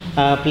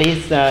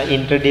Please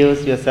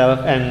introduce yourself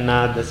and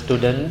the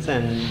students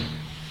and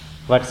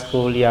what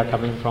school you are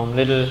coming from.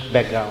 Little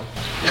background.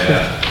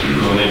 Yeah,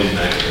 my name is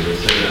Max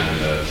Iverson. I'm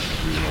the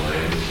Regional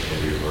Alliance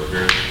Andrew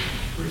Worker.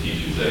 We're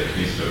teachers at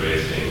Cristo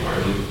Rey St.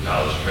 Martin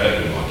College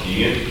Prep in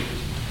Waukegan.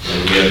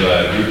 And we have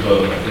a group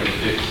of, I think,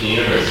 15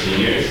 of our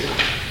seniors.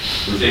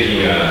 We're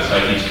taking, so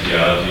I teach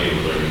theology and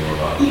we're learning more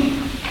about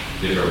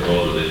different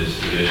world religious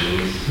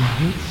traditions.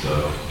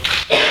 So,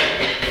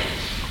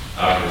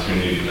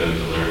 opportunity for them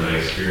to learn my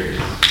experience.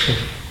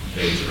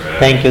 Thanks for having me.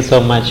 Thank you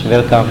so much.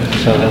 Welcome.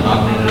 So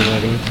welcome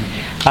everybody.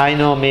 I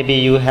know maybe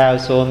you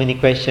have so many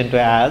questions to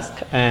ask,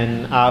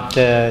 and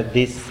after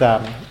this,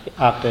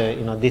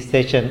 this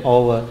session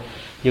over,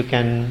 you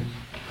can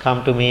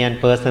come to me and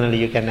personally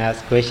you can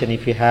ask question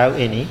if you have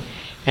any.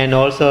 And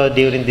also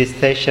during this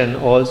session,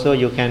 also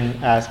you can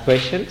ask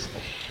questions.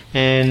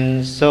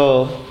 And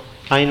so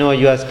I know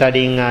you are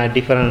studying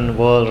different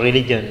world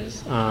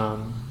religions.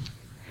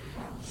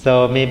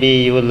 So maybe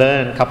you will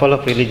learn a couple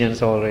of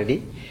religions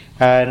already.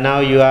 Now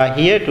you are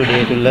here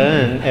today to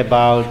learn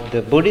about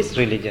the Buddhist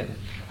religion.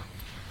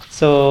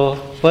 So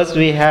first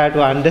we have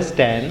to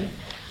understand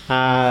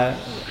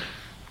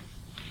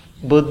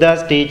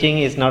Buddha's teaching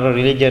is not a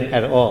religion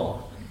at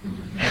all.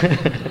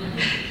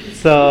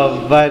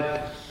 So,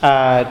 but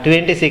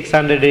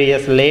 2600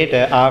 years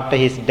later, after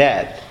his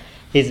death,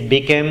 it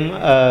became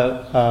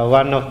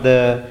one of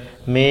the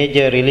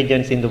major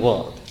religions in the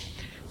world.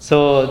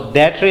 So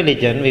that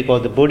religion, we call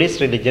the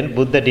Buddhist religion,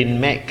 Buddha didn't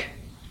make.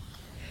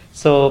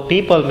 So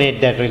people made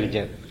that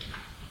religion.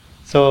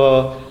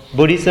 So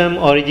Buddhism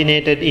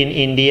originated in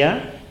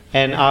India,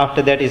 and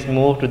after that is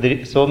moved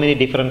to so many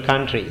different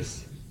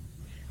countries.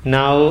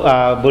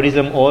 Now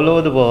Buddhism all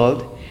over the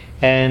world,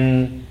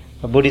 and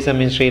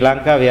Buddhism in Sri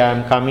Lanka, where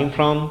I'm coming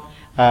from,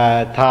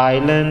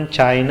 Thailand,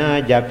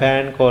 China,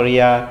 Japan,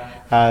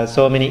 Korea,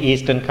 so many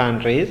Eastern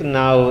countries.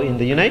 Now in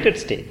the United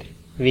States,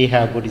 we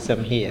have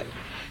Buddhism here.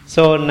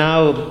 So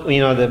now,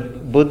 the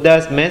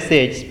Buddha's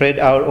message spread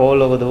out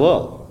all over the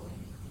world.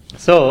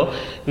 So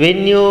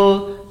when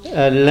you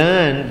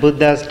learn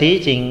Buddha's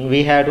teaching,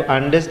 we have to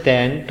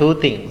understand two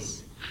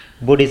things: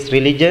 Buddhist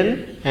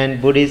religion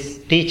and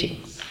Buddhist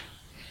teachings.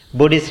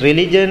 Buddhist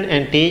religion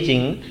and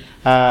teaching,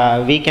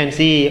 we can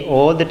see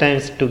all the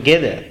times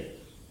together,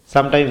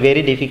 sometimes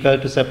very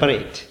difficult to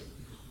separate.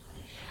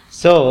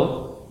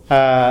 So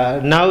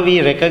now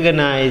we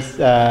recognize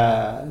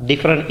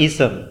different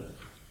isms: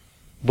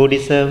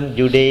 Buddhism,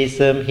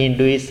 Judaism,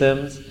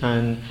 Hinduism,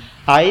 and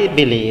I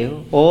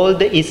believe all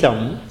the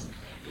isms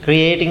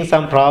creating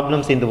some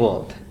problems in the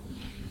world.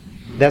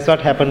 That's what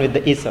happened with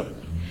the ism.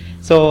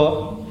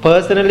 So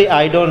personally,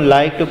 I don't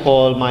like to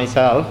call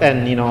myself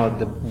and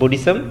the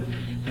Buddhism,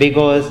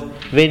 because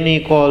when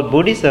we call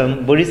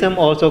Buddhism, Buddhism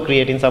also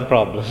creating some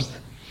problems.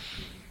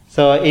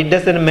 So it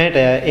doesn't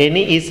matter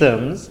any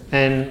isms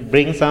and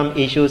bring some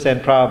issues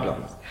and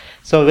problems.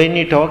 So when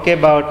you talk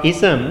about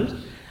isms,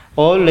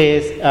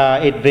 always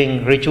it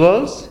brings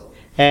rituals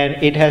and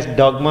it has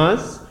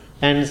dogmas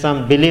and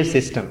some belief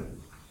system.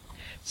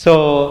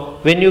 So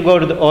when you go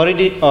to the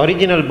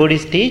original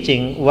Buddhist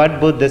teaching, what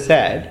Buddha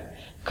said,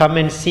 come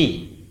and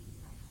see.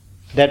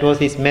 That was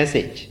his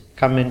message,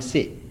 come and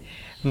see.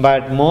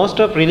 But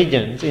most of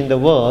religions in the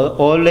world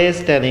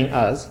always telling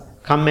us,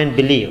 come and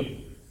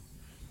believe.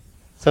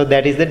 So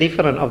that is the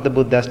difference of the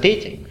Buddha's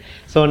teaching.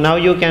 So now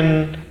you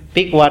can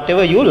pick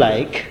whatever you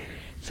like.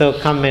 So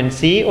come and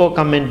see or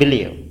come and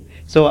believe.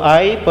 So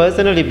I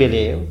personally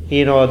believe,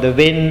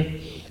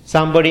 when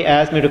somebody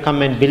asks me to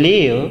come and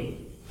believe,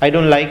 I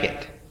don't like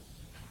it.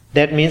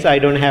 That means I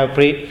don't have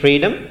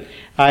freedom.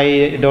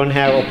 I don't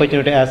have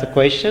opportunity to ask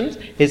questions.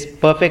 It's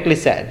perfectly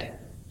sad.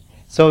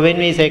 So when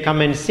we say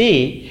come and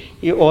see,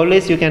 you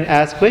can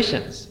ask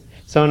questions.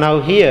 So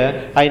now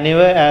here, I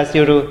never ask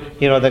you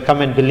to,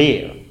 come and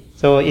believe.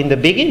 So in the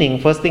beginning,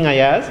 first thing I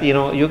ask,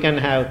 you can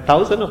have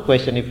thousands of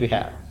questions if you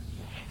have.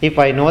 If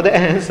I know the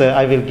answer,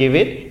 I will give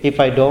it. If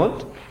I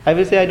don't, I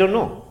will say I don't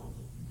know.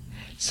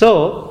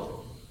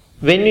 So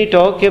when we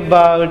talk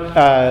about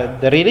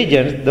the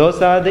religions,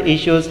 those are the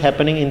issues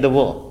happening in the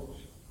world.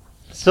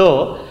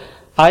 So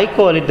I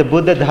call it the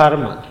Buddha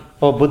Dharma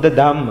or Buddha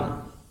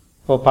Dhamma,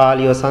 or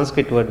Pali or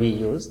Sanskrit word we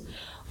use,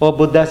 or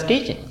Buddha's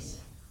teachings.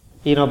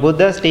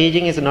 Buddha's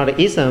teaching is not an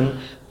ism,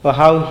 or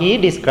how he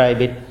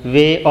described it,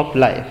 way of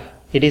life.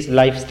 It is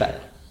lifestyle.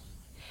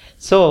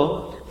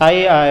 So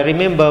I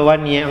remember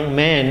one young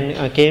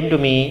man came to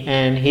me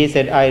and he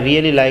said, I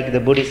really like the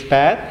Buddhist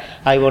path,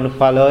 I want to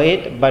follow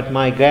it, but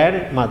my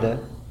grandmother,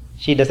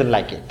 she doesn't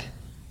like it.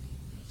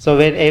 So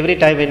every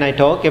time when I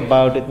talk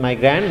about it, my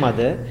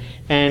grandmother,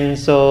 and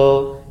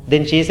so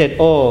then she said,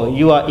 oh,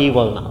 you are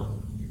evil now.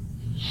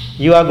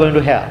 You are going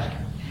to hell.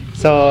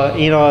 So,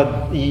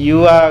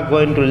 you are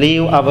going to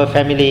leave our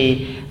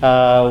family,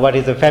 what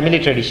is the family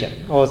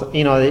tradition. Or,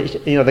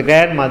 the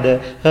grandmother,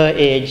 her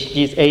age,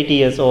 she's 80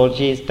 years old,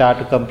 she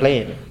started to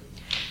complain.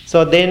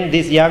 So then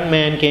this young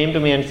man came to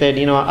me and said,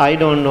 I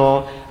don't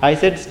know. I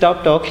said,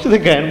 stop talking to the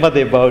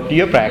grandmother about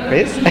your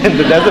practice. And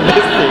that's the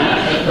best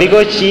thing,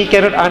 because she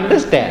cannot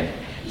understand.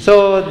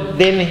 So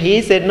then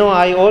he said, no,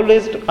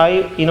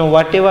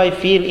 whatever I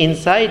feel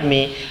inside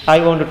me, I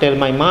want to tell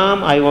my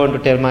mom, I want to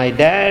tell my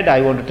dad, I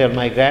want to tell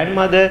my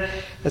grandmother.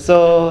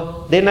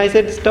 So then I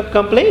said, stop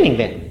complaining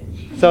then.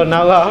 So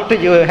now after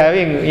you are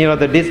having,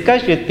 the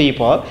discussion with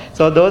people,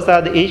 so those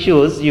are the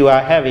issues you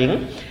are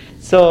having.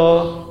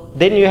 So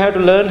then you have to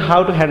learn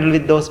how to handle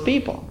with those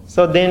people.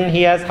 So then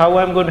he asked how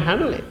I'm going to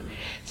handle it.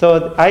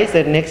 So I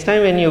said, next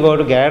time when you go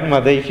to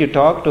grandmother, if you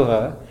talk to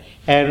her,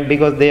 and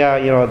because they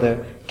are,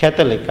 the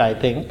Catholic, I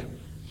think,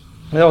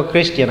 or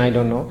Christian, I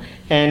don't know.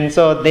 And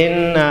so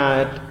then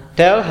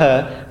tell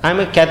her, I'm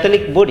a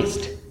Catholic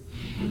Buddhist.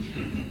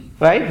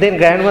 Right? Then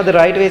grandmother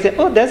right away said,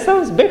 oh, that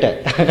sounds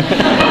better.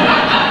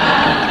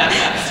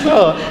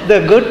 So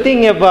the good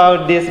thing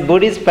about this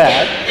Buddhist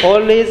path,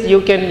 always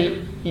you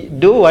can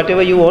do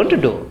whatever you want to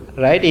do.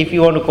 Right? If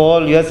you want to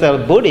call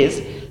yourself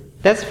Buddhist,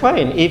 that's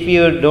fine. If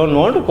you don't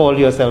want to call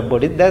yourself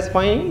Buddhist, that's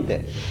fine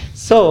either.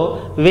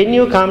 So when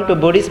you come to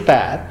Buddhist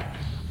path,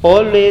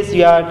 always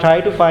you are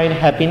try to find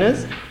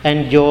happiness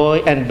and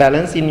joy and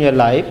balance in your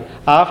life.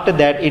 After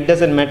that, it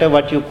doesn't matter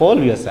what you call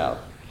yourself.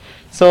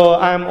 So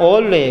I'm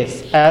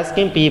always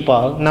asking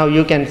people, now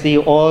you can see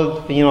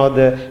all,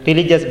 the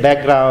religious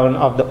background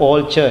of the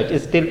old church,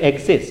 it still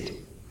exists.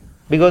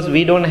 Because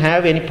we don't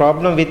have any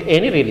problem with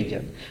any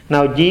religion.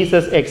 Now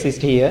Jesus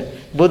exists here,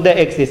 Buddha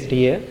exists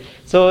here.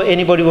 So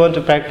anybody want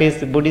to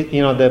practice Buddhist,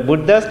 the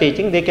Buddha's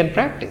teaching, they can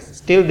practice.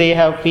 Still they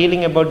have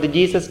feeling about the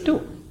Jesus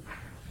too.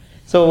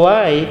 So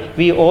why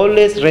we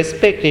always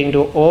respecting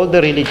to all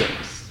the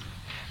religions?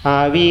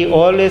 We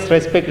always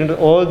respect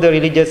all the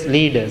religious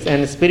leaders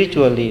and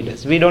spiritual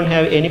leaders. We don't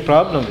have any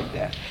problem with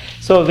that.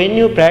 So when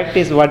you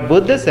practice what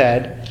Buddha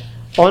said,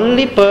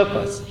 only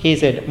purpose, he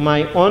said,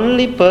 my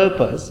only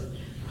purpose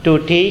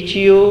to teach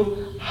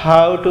you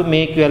how to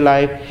make your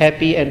life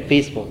happy and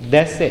peaceful.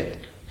 That's it.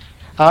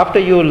 After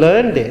you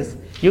learn this,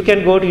 you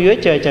can go to your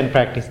church and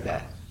practice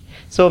that.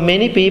 So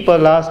many people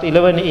last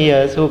 11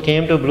 years who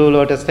came to Blue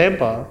Lotus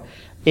Temple,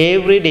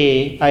 every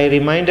day I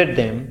reminded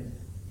them,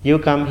 you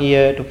come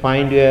here to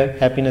find your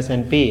happiness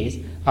and peace.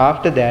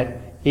 After that,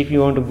 if you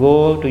want to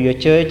go to your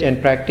church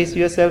and practice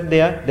yourself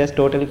there, that's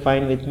totally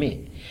fine with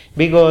me.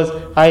 Because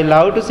I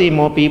love to see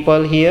more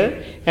people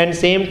here, and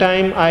same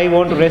time I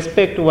want to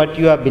respect what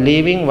you are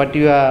believing, what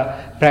you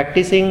are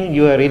practicing,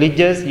 your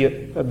religious, your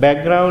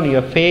background,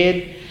 your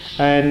faith,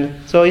 and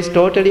so it's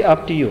totally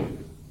up to you.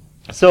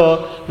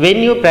 So when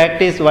you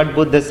practice what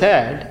Buddha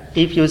said,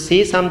 if you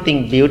see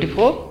something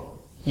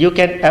beautiful, you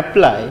can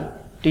apply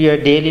to your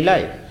daily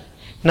life.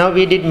 Now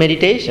we did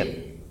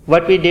meditation.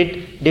 What we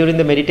did during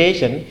the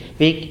meditation,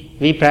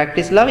 we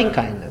practice loving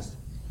kindness.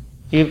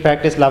 We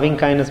practice loving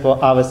kindness for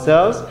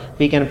ourselves.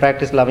 We can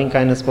practice loving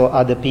kindness for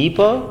other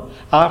people.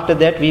 After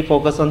that, we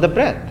focus on the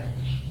breath.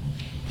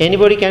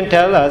 Anybody can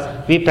tell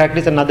us we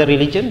practice another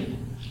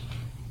religion?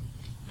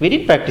 We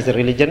didn't practice a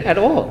religion at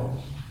all.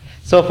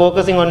 So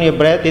focusing on your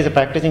breath is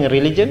practicing a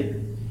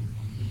religion?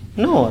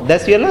 No,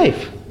 that's your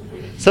life.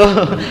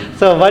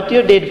 So what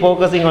you did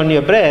focusing on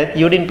your breath,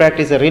 you didn't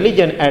practice a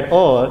religion at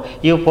all,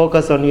 you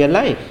focus on your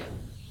life.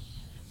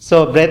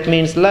 So breath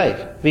means life.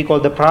 We call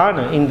the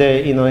prana in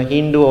the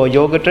Hindu or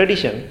yoga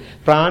tradition.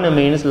 Prana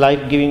means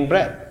life-giving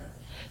breath.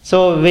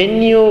 So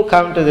when you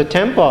come to the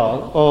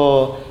temple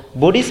or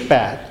Buddhist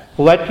path,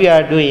 what we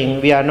are doing,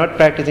 we are not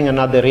practicing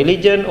another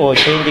religion or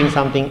changing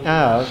something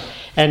else,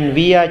 and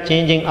we are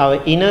changing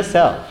our inner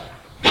self.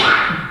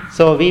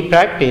 So we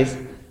practice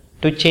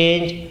to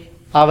change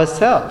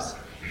ourselves.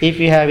 If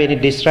you have any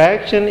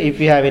distraction, if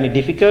you have any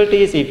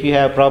difficulties, if you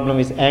have problem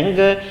with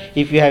anger,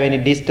 if you have any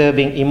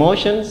disturbing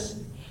emotions,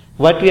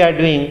 what we are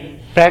doing,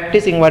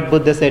 practicing what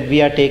Buddha said,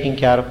 we are taking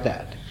care of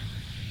that.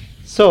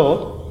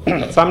 So,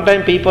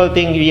 sometimes people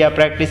think we are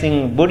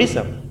practicing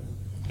Buddhism.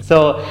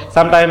 So,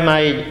 sometimes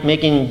I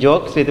making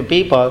jokes with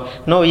people,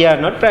 no, we are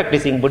not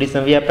practicing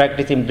Buddhism, we are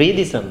practicing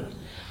Breathism.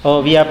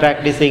 Or we are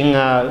practicing,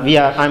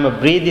 I'm a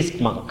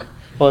Breathist monk.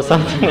 Or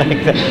something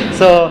like that.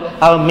 So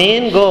our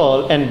main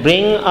goal and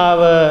bring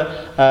our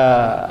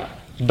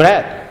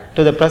breath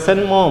to the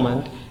present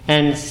moment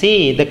and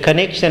see the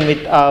connection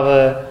with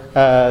our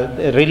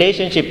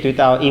relationship with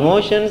our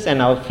emotions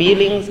and our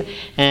feelings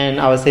and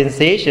our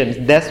sensations.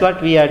 That's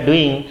what we are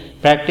doing,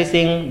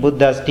 practicing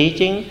Buddha's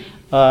teaching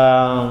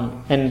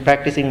and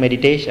practicing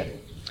meditation.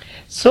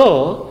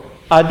 So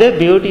other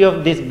beauty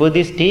of this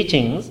Buddhist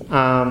teachings,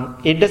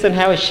 it doesn't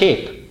have a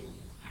shape.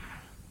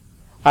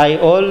 I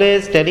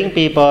always telling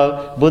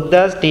people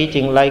Buddha's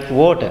teaching like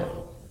water.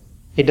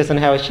 It doesn't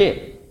have a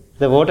shape.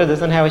 The water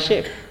doesn't have a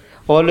shape.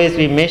 Always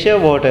we measure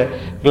water,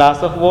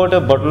 glass of water,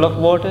 bottle of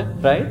water,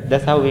 right?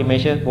 That's how we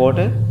measure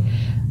water.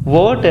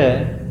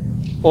 Water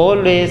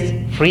always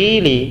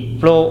freely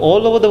flow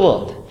all over the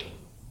world.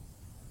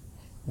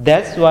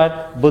 That's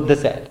what Buddha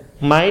said.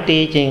 My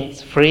teaching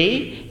is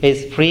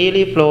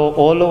freely flow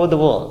all over the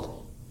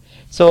world.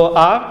 So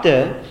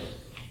after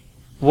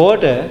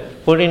water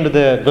put into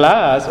the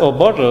glass or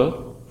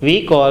bottle,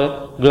 we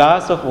call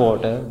glass of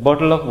water,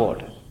 bottle of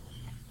water.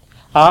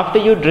 After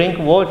you drink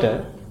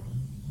water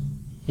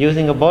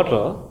using a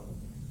bottle,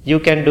 you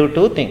can do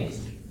two things.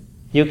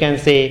 You can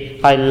say,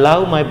 I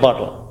love my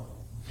bottle,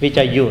 which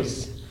I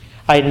use.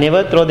 I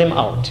never throw them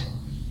out.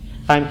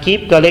 I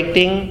keep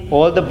collecting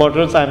all the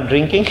bottles I'm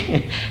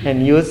drinking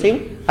and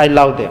using. I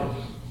love them.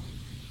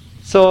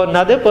 So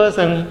another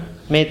person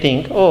may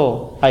think,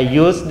 oh, I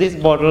use this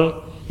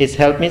bottle, it's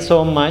helped me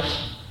so much.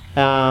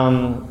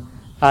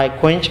 I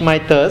quench my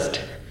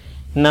thirst.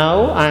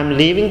 Now I'm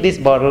leaving this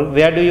bottle.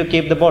 Where do you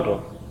keep the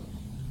bottle?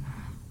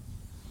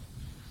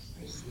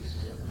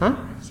 Huh?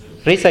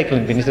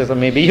 Recycling bin. So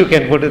maybe you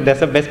can put it, that's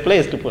the best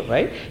place to put,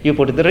 right? You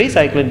put it in the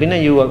recycling bin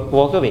and you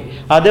walk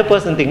away. Other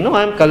person think, no,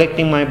 I'm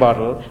collecting my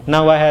bottle.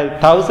 Now I have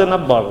thousands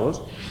of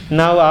bottles.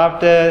 Now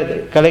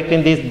after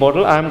collecting this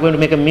bottle, I'm going to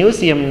make a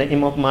museum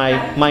name of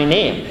my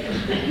name.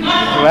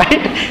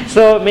 Right?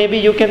 So maybe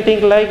you can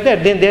think like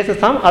that. Then there's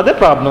some other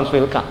problems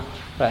will come.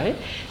 Right?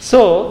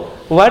 So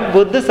what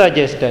Buddha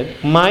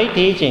suggested, my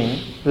teaching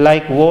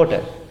like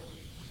water.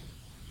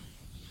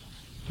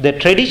 The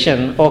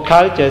tradition or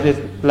culture is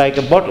like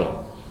a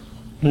bottle.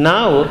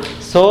 Now,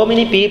 so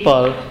many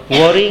people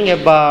worrying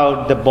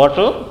about the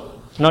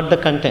bottle, not the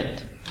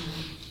content.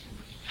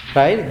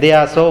 Right? They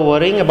are so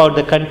worrying about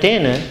the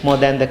container more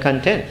than the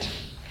content.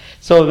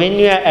 So when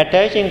you are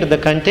attaching to the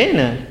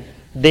container,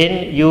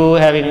 then you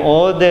having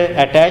all the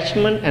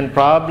attachment and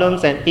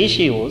problems and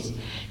issues.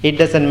 It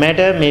doesn't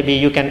matter, maybe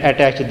you can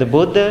attach to the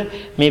Buddha,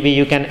 maybe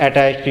you can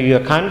attach to your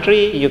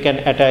country, you can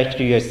attach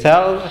to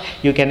yourself,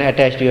 you can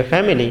attach to your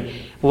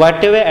family.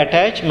 Whatever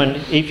attachment,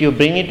 if you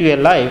bring it to your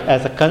life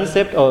as a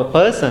concept or a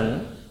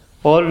person,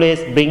 always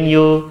bring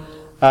you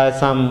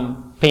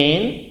some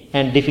pain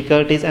and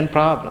difficulties and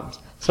problems.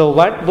 So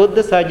what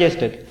Buddha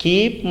suggested,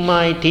 keep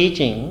my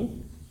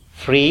teaching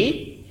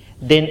free,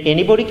 then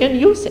anybody can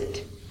use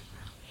it.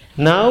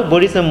 Now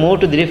Buddhism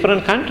moved to the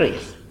different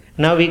countries.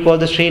 Now we call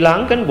the Sri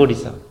Lankan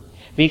Buddhism.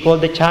 We call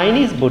the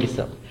Chinese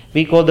Buddhism.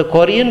 We call the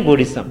Korean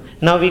Buddhism.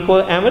 Now we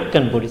call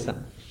American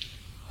Buddhism.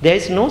 There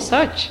is no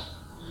such.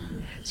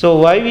 So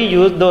why we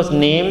use those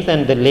names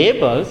and the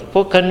labels?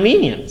 For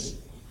convenience.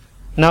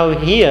 Now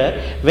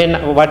here,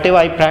 when whatever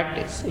I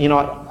practice,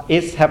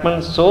 it's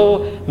happened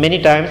so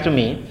many times to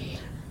me,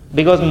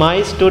 because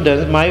my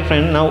students, my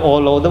friends now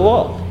all over the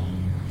world,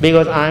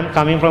 because I am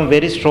coming from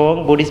very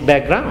strong Buddhist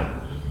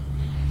background.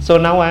 So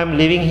now I am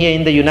living here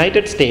in the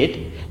United States.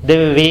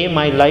 The way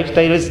my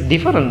lifestyle is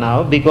different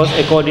now, because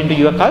according to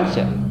your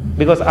culture.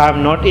 Because I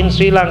am not in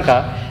Sri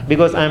Lanka,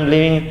 because I am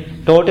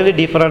living totally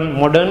different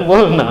modern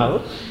world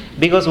now.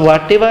 Because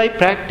whatever I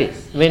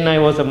practice when I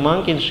was a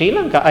monk in Sri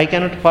Lanka, I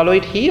cannot follow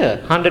it here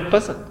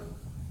 100%.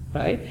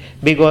 Right?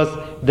 Because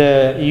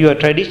your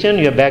tradition,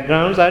 your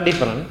backgrounds are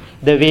different.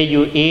 The way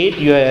you eat,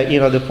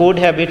 the food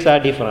habits are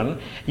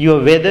different.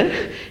 Your weather,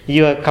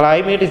 your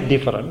climate is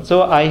different.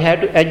 So I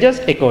had to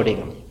adjust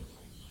accordingly.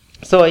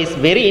 So it's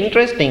very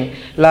interesting.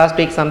 Last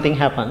week something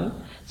happened.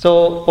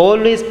 So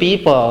always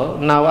people,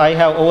 now I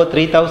have over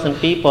 3,000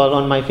 people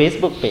on my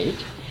Facebook page.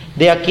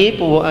 They are keep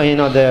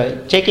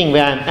checking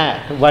where I'm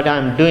at, what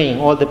I'm doing,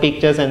 all the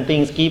pictures and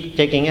things, keep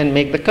checking and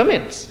make the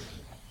comments.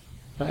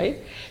 Right?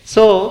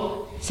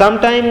 So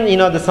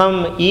sometimes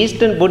some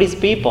Eastern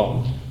Buddhist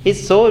people,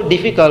 it's so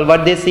difficult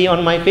what they see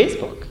on my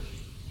Facebook.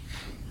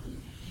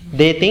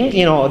 They think,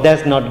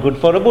 that's not good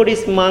for a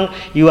Buddhist monk.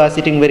 You are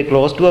sitting very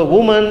close to a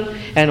woman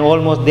and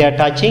almost they are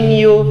touching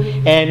you.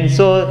 And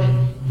so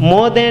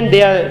more than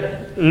they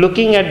are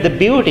looking at the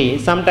beauty,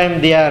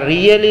 sometimes they are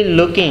really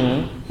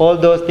looking all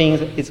those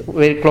things. It's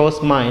very close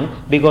mind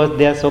because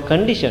they are so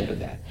conditioned to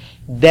that.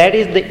 That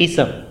is the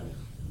ism.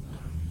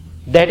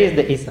 That is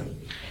the ism.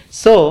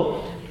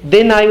 So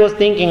then I was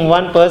thinking,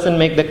 one person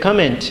make the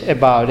comment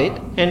about it,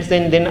 and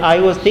then I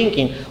was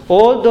thinking,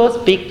 all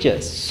those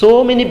pictures,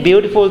 so many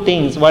beautiful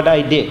things what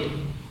I did,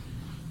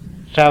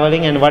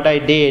 traveling and what I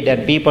did,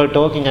 and people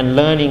talking and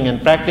learning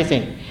and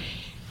practicing.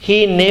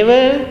 He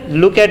never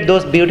looked at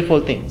those beautiful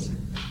things.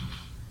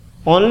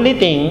 Only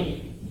thing,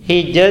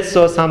 he just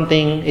saw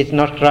something is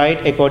not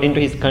right according to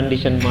his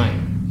conditioned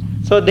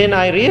mind. So then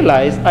I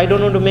realized I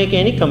don't want to make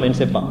any comments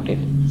about it.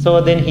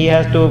 So then he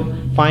has to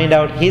find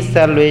out his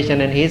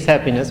salvation and his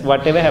happiness,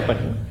 whatever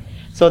happened.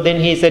 So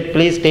then he said,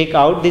 please take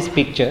out this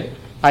picture.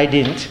 I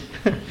didn't.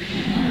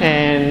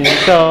 And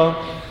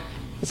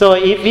so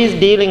if he's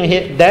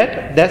dealing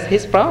that's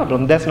his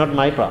problem. That's not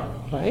my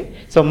problem, right?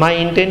 So my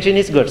intention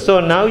is good. So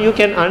now you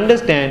can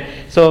understand.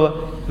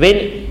 So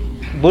when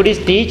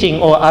Buddhist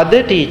teaching or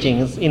other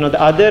teachings,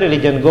 the other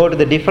religion go to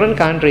the different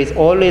countries,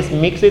 always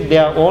mix with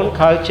their own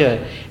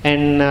culture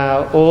and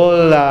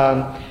all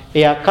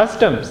their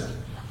customs.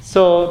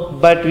 So,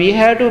 but we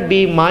have to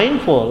be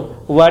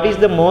mindful what is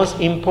the most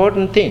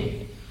important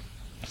thing.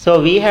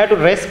 So we have to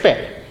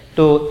respect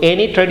to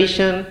any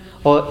tradition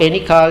or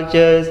any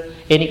cultures,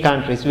 any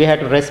countries. We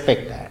have to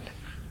respect that.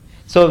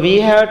 So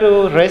we have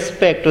to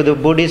respect to the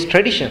Buddhist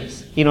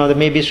traditions.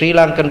 Maybe Sri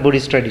Lankan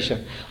Buddhist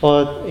tradition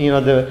or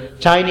the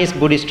Chinese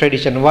Buddhist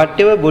tradition.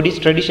 Whatever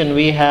Buddhist tradition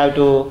we have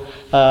to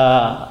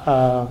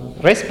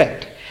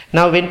respect.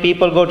 Now when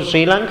people go to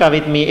Sri Lanka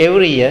with me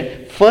every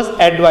year, first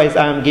advice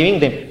I am giving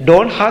them,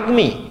 don't hug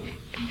me.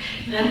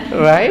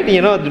 Right?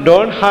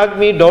 Don't hug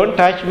me, don't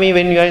touch me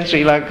when you are in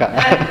Sri Lanka.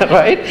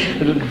 Right?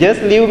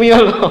 Just leave me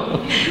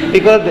alone.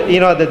 Because,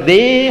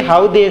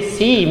 how they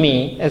see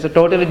me is a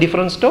totally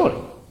different story.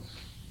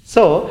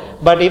 So,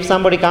 but if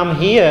somebody come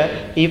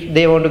here, if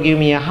they want to give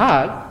me a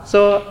hug,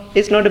 so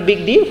it's not a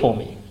big deal for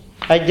me.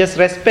 I just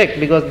respect,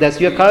 because that's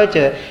your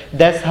culture.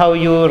 That's how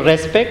you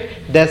respect.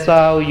 That's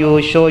how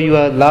you show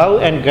your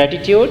love and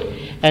gratitude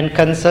and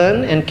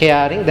concern and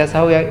caring. That's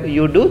how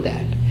you do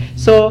that.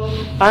 So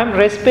I'm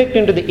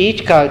respecting to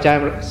each culture.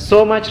 I'm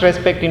so much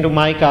respecting to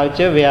my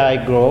culture where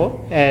I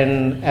grow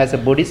and as a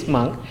Buddhist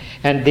monk,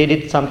 and they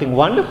did something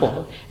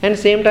wonderful. And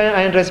same time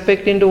I am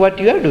respecting to what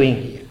you are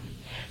doing here.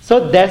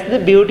 So that's the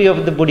beauty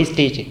of the Buddhist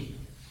teaching.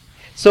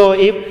 So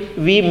if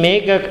we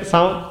make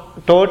some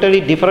totally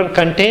different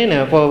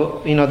container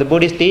for the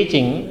Buddhist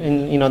teaching,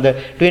 in the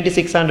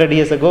 2600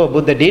 years ago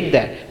Buddha did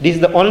that. This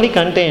is the only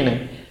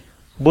container.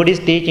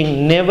 Buddhist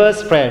teaching never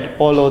spread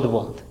all over the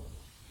world.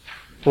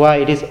 Why?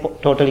 It is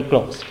totally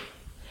closed.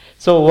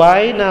 So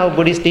why now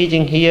Buddhist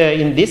teaching here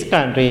in this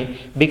country?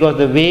 Because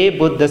the way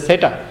Buddha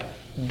set up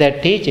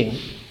that teaching,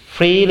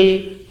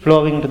 freely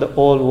flowing to the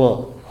whole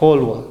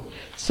world.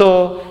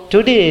 So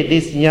today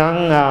these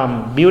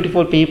young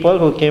beautiful people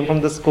who came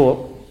from the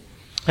school,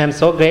 I am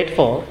so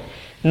grateful.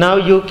 Now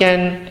you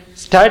can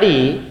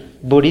study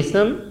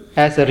Buddhism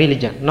as a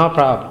religion, no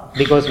problem.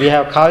 Because we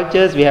have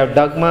cultures, we have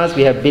dogmas,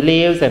 we have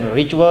beliefs and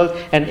rituals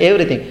and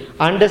everything.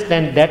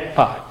 Understand that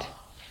part.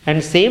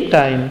 And same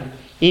time,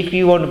 if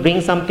you want to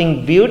bring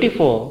something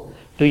beautiful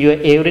to your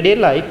everyday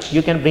life,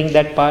 you can bring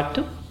that part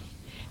too.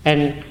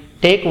 And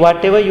take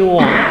whatever you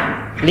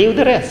want, leave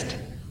the rest.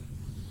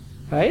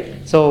 Right?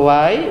 So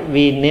why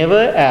we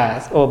never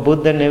ask, or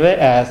Buddha never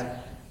asked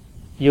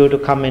you to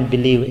come and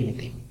believe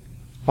anything.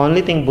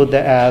 Only thing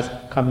Buddha asked,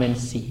 come and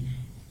see.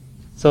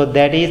 So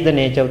that is the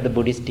nature of the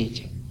Buddhist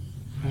teaching.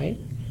 Right?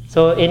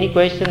 So any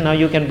question, now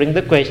you can bring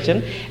the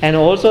question. And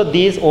also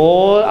these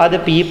all other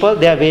people,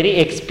 they are very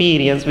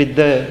experienced with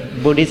the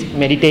Buddhist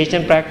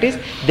meditation practice.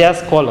 They are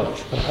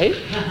scholars. Right?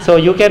 So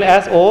you can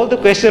ask all the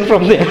questions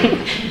from them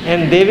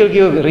and they will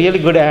give really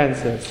good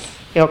answers.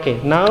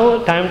 Okay,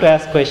 now time to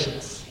ask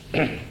questions.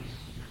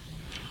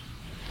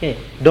 Okay,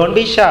 don't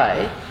be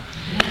shy.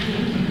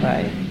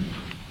 Right.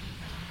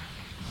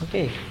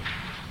 Okay.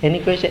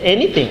 Any question?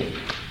 Anything?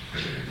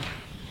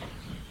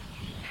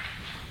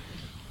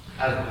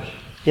 I have a question.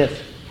 Yes.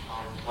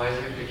 Why is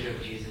there a picture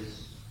of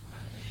Jesus?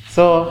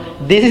 So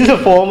this is a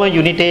former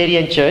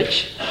Unitarian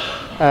church.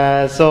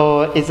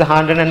 So it's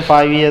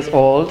 105 years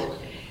old,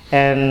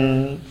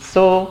 and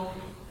so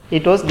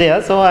it was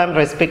there. So I'm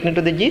respecting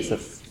to the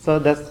Jesus. So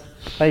that's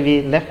why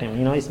we left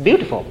him. It's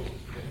beautiful,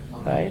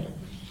 right?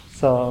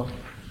 So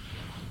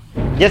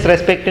just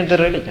respecting the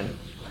religion.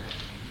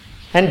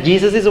 And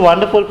Jesus is a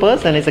wonderful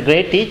person. He's a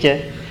great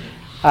teacher.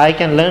 I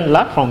can learn a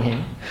lot from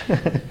him.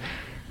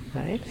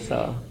 Right?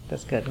 So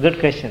that's good. Good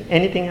question.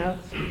 Anything else?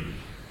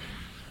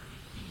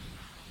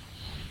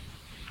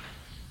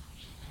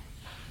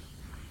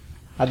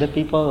 Other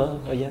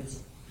people?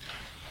 Yes.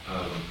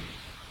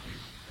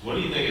 What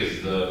do you think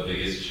is the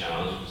biggest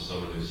challenge for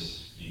someone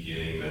who's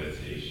beginning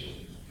meditation?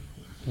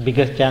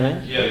 Biggest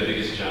challenge? Yeah, the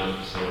biggest challenge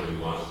for someone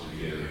who wants to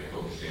begin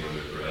focusing on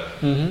their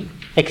breath. Mm-hmm.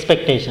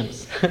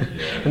 Expectations. Yeah.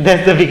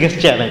 That's the biggest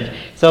challenge.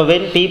 So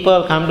when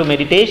people come to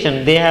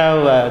meditation, they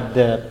have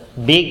the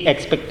big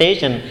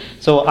expectation.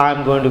 So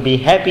I'm going to be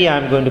happy,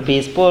 I'm going to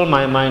be peaceful,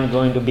 my mind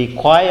going to be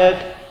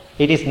quiet.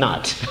 It is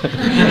not.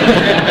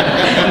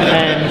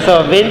 And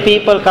so when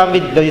people come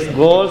with these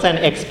goals and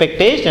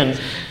expectations,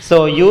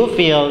 so you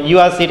feel you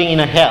are sitting in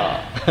a hell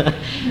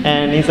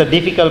and it's a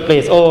difficult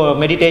place. Oh,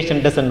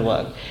 meditation doesn't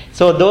work.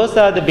 So those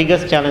are the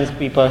biggest challenge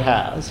people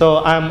have.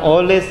 So I'm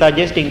always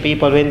suggesting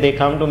people when they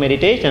come to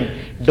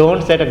meditation,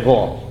 don't set a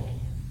goal.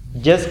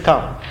 Just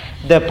come.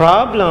 The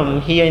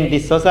problem here in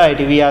this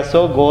society, we are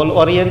so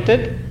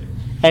goal-oriented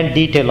and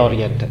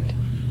detail-oriented.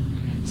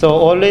 So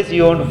always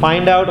you want to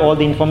find out all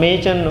the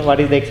information, what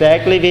is the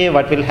exactly way,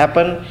 what will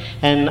happen,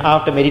 and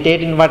after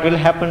meditating, what will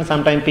happen.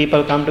 Sometimes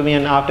people come to me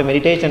and after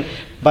meditation,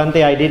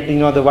 Bhante, I did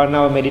the 1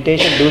 hour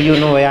meditation, do you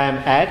know where I am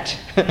at?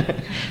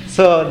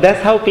 So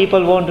that's how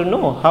people want to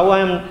know.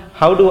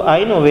 How do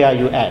I know where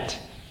you at?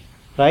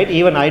 Right?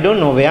 Even I don't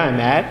know where I'm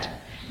at.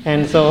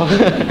 And so,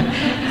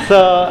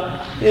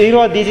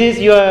 this is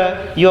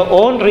your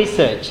own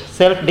research,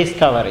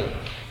 self-discovery.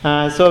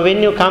 So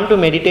when you come to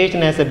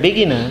meditation as a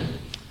beginner,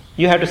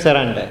 you have to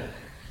surrender.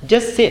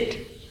 Just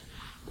sit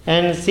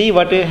and see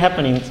what is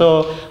happening.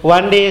 So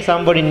one day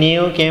somebody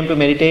new came to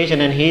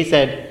meditation and he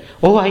said,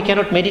 oh, I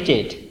cannot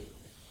meditate.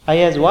 I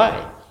asked,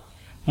 why?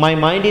 My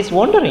mind is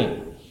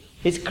wandering.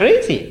 It's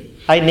crazy.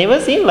 I never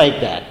seen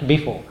like that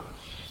before.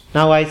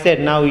 Now I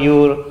said, now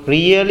you're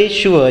really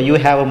sure you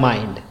have a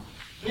mind.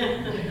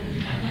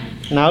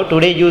 Now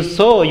today you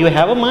saw you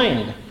have a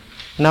mind.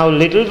 Now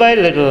little by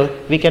little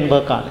we can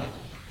work on it.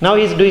 Now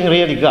he's doing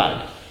really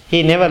good.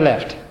 He never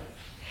left.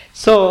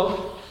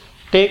 So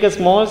take a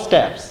small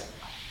steps,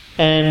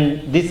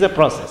 and this is a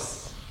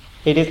process.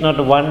 It is not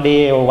a one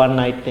day or one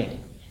night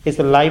thing. It's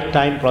a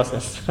lifetime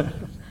process.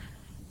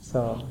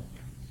 So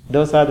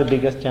those are the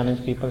biggest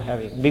challenge people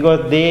having,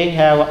 because they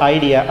have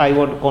idea, I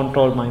want to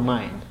control my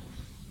mind,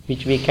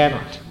 which we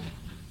cannot.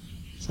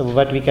 So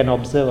but we can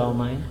observe our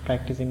mind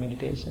practicing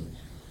meditation.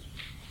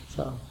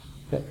 So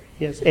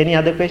yes, any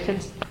other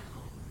questions?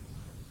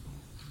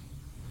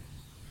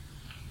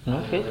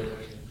 Okay.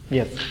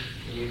 Yes.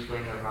 Can you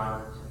explain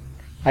Nirvana?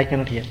 I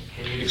cannot hear.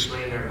 Can you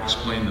explain Nirvana?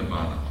 Explain the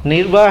Nirvana.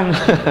 Nirvana.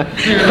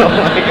 Oh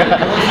my God.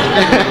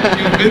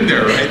 You've been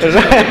there, right?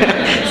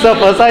 So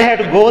first I had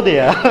to go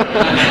there.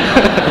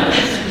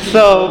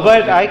 So,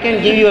 but I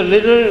can give you a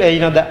little,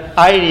 the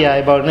idea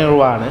about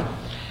Nirvana.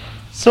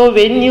 So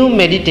when you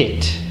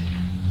meditate,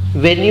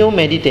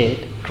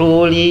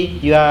 truly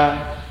you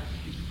are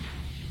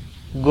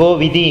go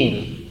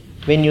within.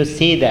 When you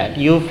see that,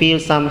 you feel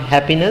some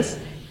happiness.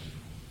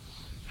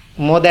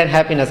 More than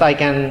happiness, I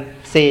can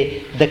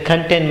say the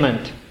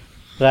contentment,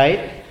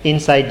 right,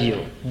 inside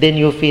you. Then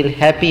you feel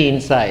happy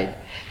inside.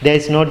 There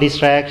is no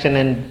distraction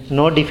and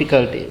no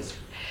difficulties.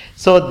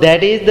 So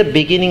that is the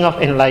beginning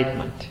of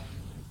enlightenment.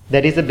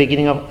 That is the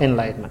beginning of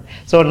enlightenment.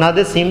 So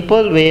another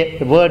simple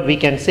word we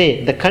can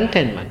say, the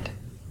contentment,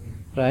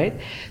 right?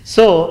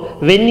 So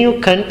when you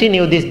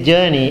continue this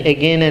journey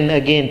again and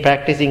again,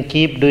 practicing,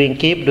 keep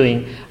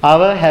doing,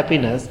 our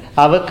happiness,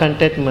 our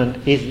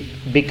contentment is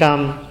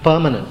become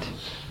permanent.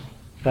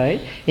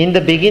 Right? In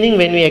the beginning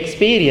when we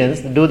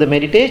do the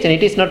meditation,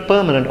 it is not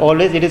permanent.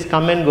 Always it is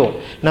come and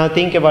go. Now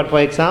think about,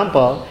 for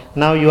example,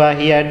 now you are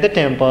here at the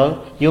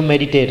temple, you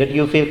meditated,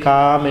 you feel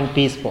calm and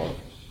peaceful.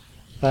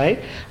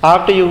 Right?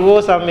 After you go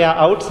somewhere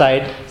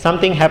outside,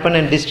 something happened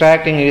and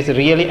distracting, it is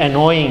really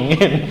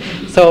annoying.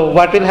 So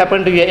what will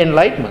happen to your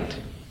enlightenment?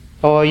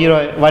 Or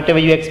whatever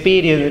you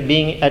experience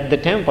being at the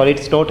temple,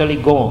 it's totally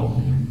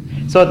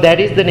gone. So that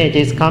is the nature,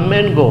 it's come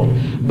and go.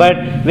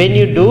 But when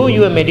you do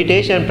your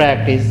meditation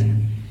practice,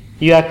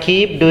 you are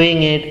keep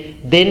doing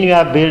it, then you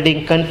are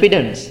building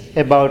confidence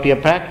about your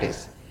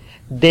practice.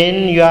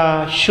 Then you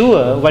are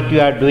sure what you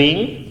are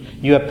doing,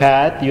 your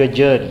path, your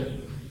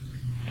journey.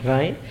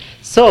 Right?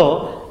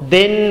 So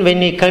then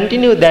when you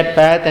continue that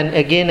path and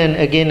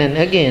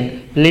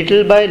again,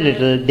 little by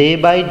little, day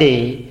by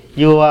day,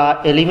 you are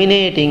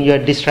eliminating your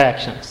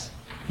distractions,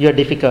 your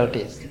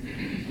difficulties.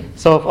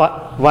 So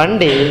one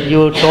day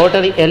you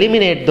totally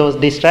eliminate those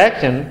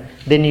distractions,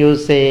 then you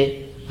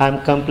say,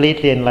 I'm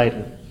completely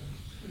enlightened.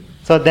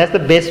 So that's the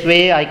best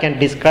way I can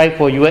describe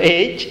for your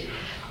age.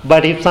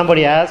 But if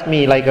somebody asks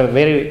me like a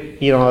very,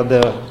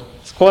 the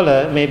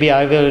scholar, maybe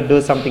I will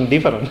do something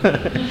different.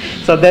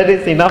 So that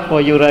is enough for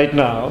you right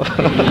now.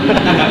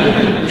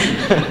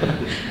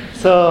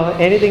 So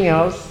anything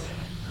else?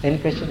 Any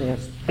question?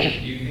 Yes. Do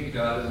you think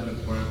God is an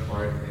important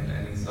part in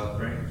ending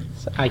suffering?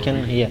 So I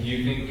can hear. Do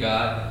you think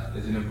God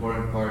is an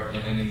important part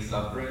in ending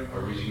suffering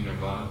or reaching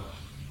nirvana?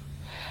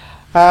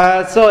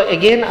 So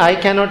again, I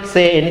cannot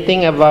say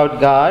anything about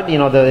God.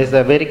 There is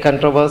a very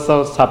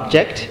controversial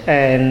subject,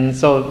 and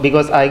so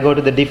because I go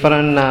to the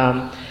different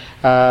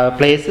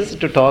places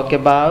to talk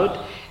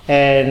about,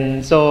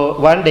 and so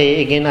one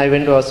day again I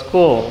went to a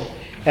school,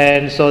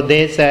 and so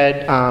they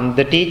said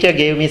the teacher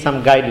gave me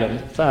some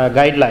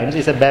guidelines.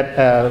 It's a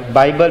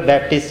Bible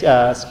Baptist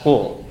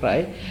school,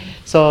 right?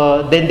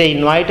 So then they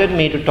invited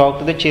me to talk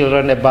to the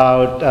children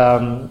about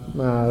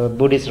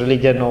Buddhist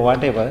religion or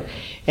whatever.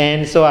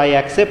 And so I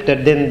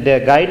accepted. Then the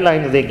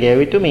guidelines they gave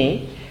it to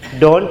me,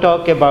 don't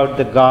talk about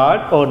the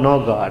God or no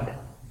God,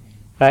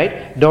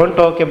 right? Don't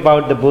talk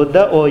about the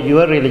Buddha or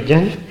your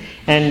religion,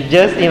 and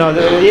just then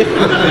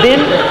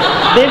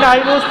I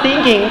was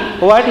thinking,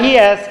 what he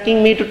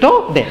asking me to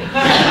talk then,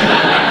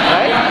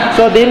 right?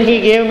 So then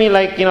he gave me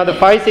the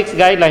 5-6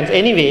 guidelines.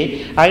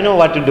 Anyway, I know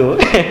what to do.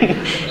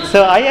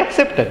 So I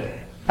accepted.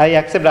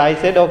 I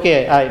said,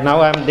 okay,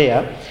 now I'm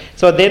there.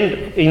 So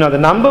then, the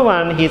number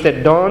one, he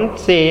said, don't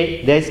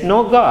say there is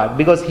no God,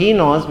 because he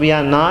knows we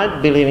are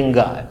not believing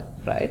God,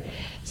 right?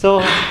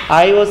 So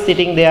I was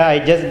sitting there, I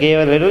just gave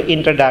a little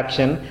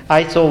introduction.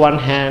 I saw one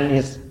hand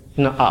is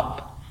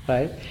up,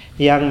 right?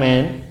 Young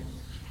man.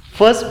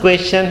 First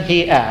question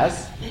he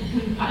asked,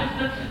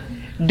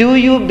 do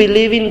you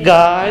believe in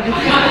God?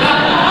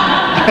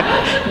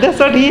 That's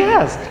what he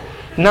asked.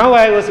 Now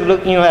I was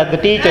looking at the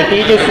teacher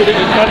sitting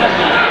in front of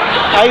me.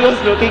 I was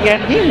looking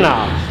at him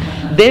now.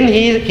 Then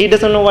he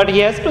doesn't know what he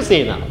has to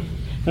say now.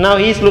 Now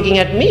he is looking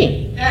at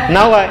me.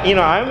 Now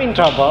I'm in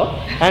trouble,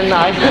 and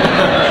I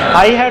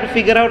had to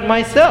figure out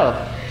myself.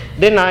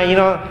 Then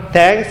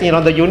thanks,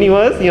 the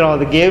universe,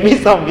 they gave me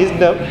some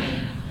wisdom.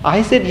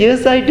 I said,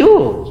 yes, I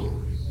do.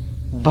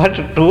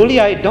 But truly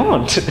I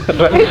don't,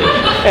 right?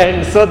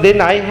 And so then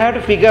I had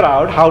to figure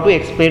out how to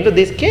explain to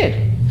this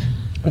kid.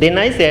 Then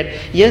I said,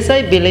 yes,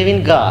 I believe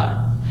in God.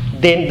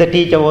 Then the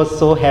teacher was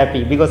so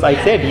happy because I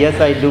said, yes,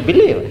 I do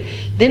believe.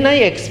 Then I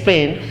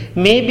explained,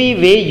 maybe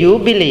way you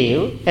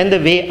believe and the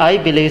way I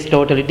believe is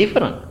totally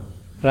different,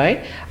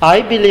 right?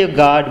 I believe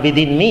God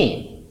within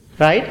me,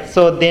 right?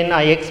 So then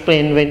I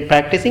explained, when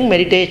practicing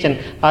meditation,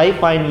 I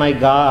find my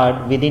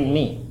God within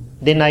me.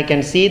 Then I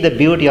can see the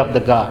beauty of the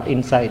God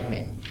inside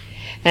me.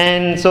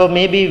 And so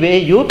maybe where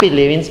you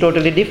believe is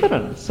totally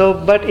different. So,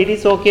 but it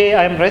is okay,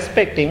 I am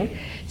respecting.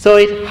 So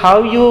it's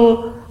how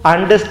you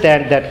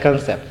understand that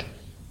concept.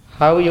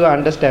 How you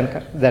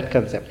understand that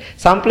concept.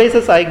 Some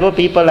places I go,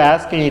 people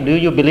ask me, do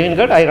you believe in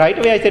God? Right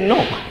away I say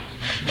no.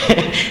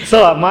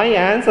 So my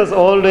answer is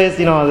always,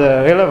 the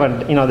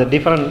relevant, the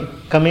different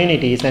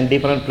communities and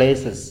different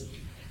places.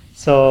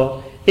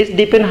 So it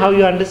depends how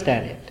you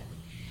understand it.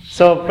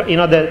 So,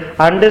 the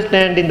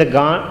understanding the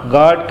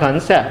God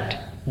concept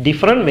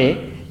different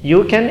way,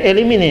 you can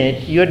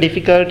eliminate your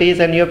difficulties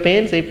and your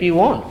pains if you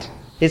want.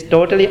 It's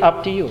totally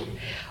up to you.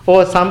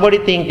 Or somebody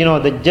think,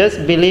 that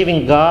just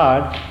believing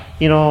God,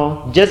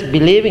 just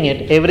believing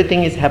it,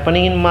 everything is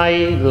happening in my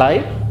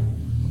life.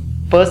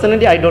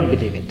 Personally, I don't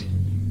believe it.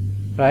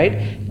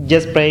 Right?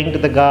 Just praying to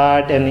the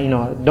God and,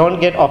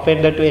 don't get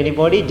offended to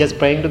anybody, just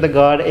praying to the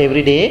God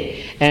every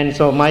day. And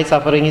so my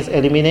suffering is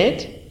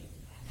eliminated.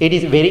 It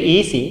is very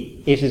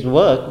easy if it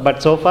works,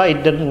 but so far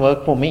it doesn't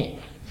work for me.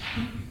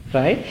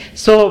 Right?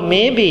 So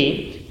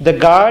maybe the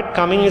God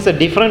coming is a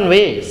different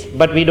ways,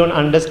 but we don't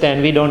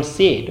understand, we don't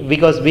see it.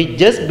 Because we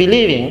just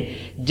believing,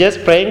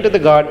 just praying to the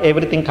God,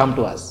 everything come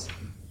to us.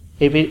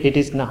 It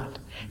is not.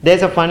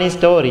 There's a funny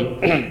story.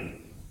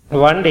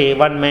 One day,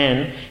 one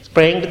man is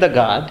praying to the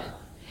God,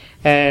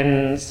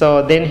 and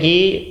so then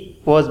he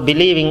was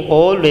believing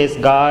always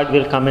God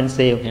will come and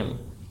save him.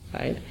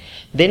 Right?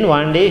 Then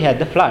one day he had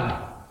the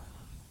flood.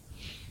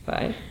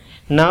 Right?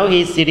 Now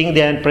he is sitting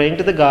there and praying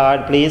to the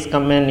God, please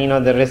come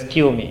and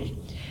rescue me.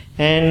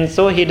 And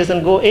so he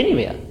doesn't go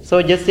anywhere.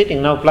 So just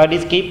sitting. Now flood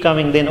is keep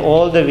coming. Then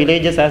all the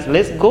villagers ask,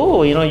 let's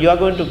go. You are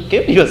going to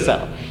kill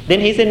yourself.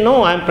 Then he said,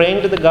 no, I'm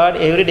praying to the God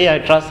every day.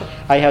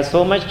 I have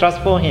so much trust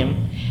for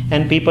him.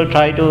 And people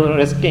try to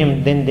rescue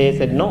him. Then they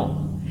said no.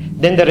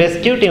 Then the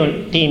rescue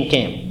team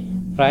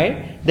came.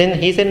 Right? Then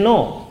he said,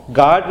 no,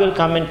 God will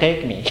come and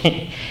take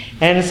me.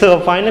 And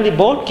so finally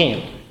boat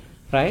came.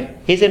 Right?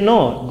 He said,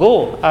 no,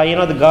 go.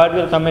 The God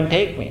will come and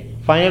take me.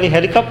 Finally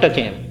helicopter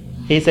came.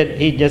 He said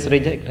he just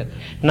rejected.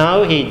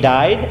 Now he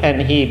died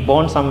and he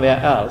born somewhere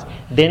else.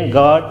 Then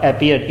God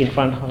appeared in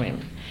front of him.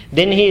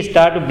 Then he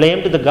started to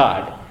blame to the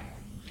God.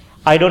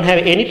 I don't have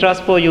any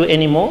trust for you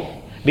anymore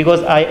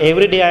because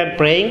every day I am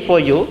praying for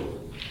you.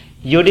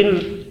 You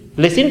didn't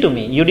listen to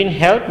me. You didn't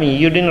help me.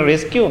 You didn't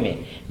rescue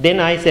me. Then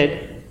I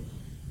said,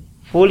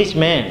 foolish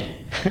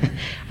man.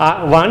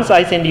 Once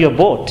I sent you a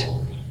boat.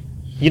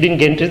 You didn't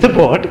get into the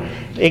boat.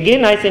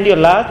 Again I sent you,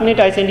 last minute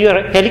I sent you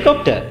a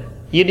helicopter.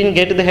 You didn't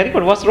get to the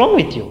helicopter. What's wrong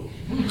with you?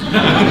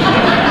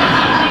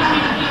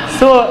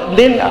 So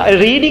then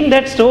reading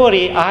that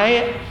story,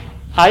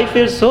 I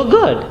feel so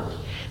good.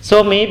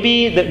 So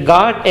maybe the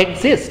God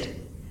exists.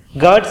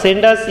 God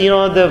sent us,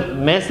 the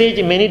message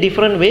in many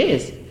different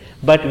ways.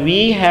 But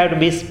we have to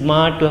be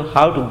smart to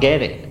how to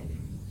get it.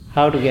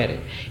 How to get it.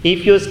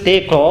 If you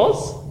stay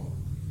close,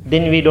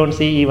 then we don't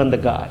see even the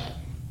God.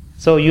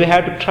 So you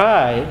have to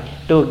try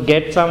to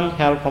get some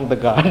help from the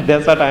God.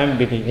 That's what I am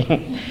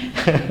believing.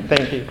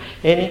 Thank you.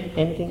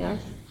 Anything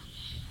else?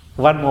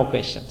 One more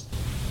question.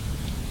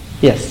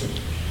 Yes.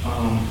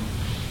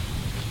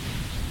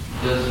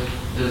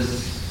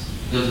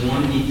 Does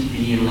one need to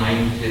be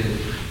enlightened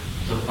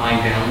to find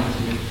balance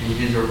in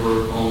his or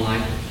her own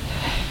life?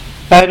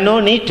 No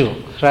need to,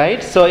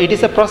 right? So it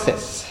is a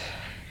process.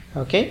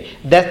 Okay,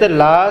 that's the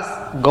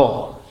last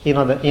goal.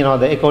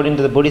 According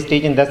to the Buddhist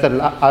teaching, that's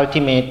the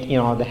ultimate,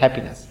 the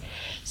happiness.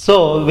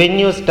 So when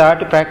you start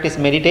to practice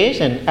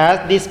meditation,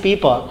 ask these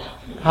people,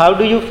 how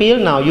do you feel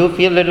now? You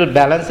feel a little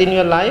balance in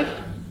your life?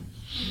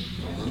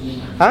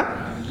 Huh?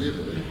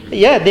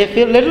 Yeah, they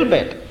feel a little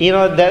bit.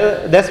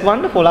 That's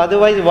wonderful.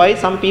 Otherwise, why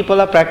some people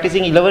are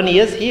practicing 11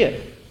 years here?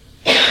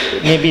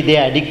 Maybe they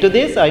are addicted to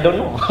this, I don't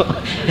know.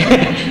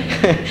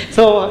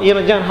 So,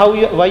 John,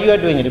 why you are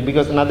doing it?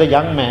 Because another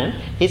young man,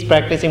 he's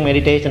practicing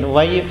meditation.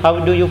 How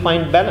do you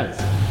find balance?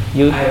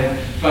 I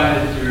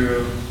find it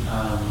through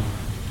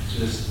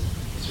just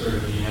sort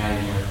of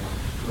uniting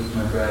with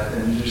my breath.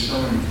 And there's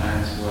so many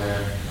times where,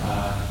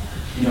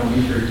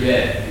 we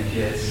forget and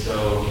get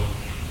so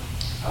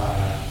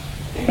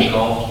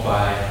engulfed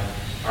by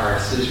our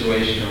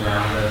situation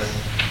around us,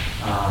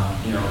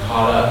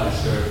 caught up in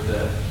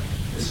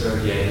sort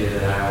of the idea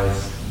that I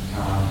always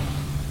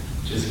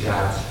just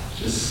got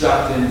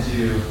sucked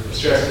into a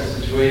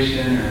stressful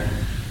situation or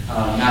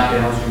not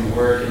balancing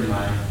work in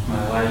my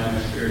life,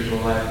 my spiritual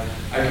life.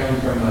 I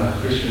come from a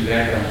Christian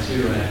background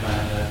too, and I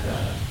find that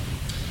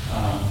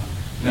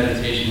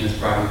meditation has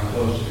brought me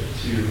closer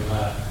to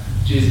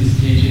Jesus'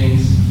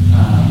 teachings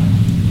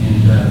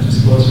and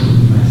just closer to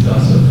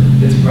myself. So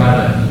it's brought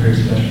a very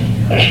special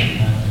meaning.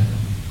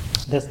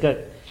 That's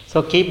good.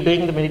 So keep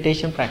doing the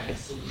meditation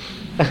practice.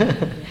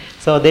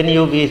 So then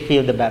you will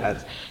feel the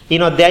balance.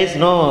 There is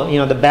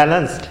no, the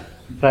balanced,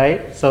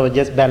 right? So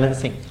just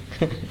balancing.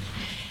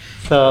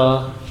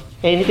 So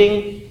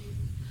anything?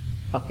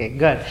 Okay,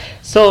 good.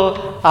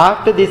 So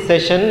after this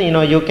session,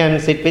 you can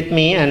sit with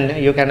me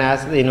and you can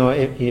ask,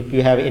 if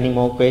you have any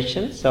more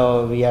questions.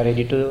 So we are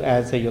ready to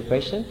answer your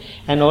question.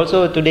 And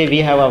also today we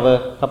have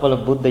our couple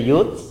of Buddha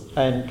youths,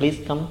 and please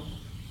come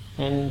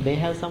and they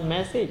have some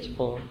message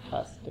for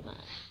us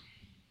tonight.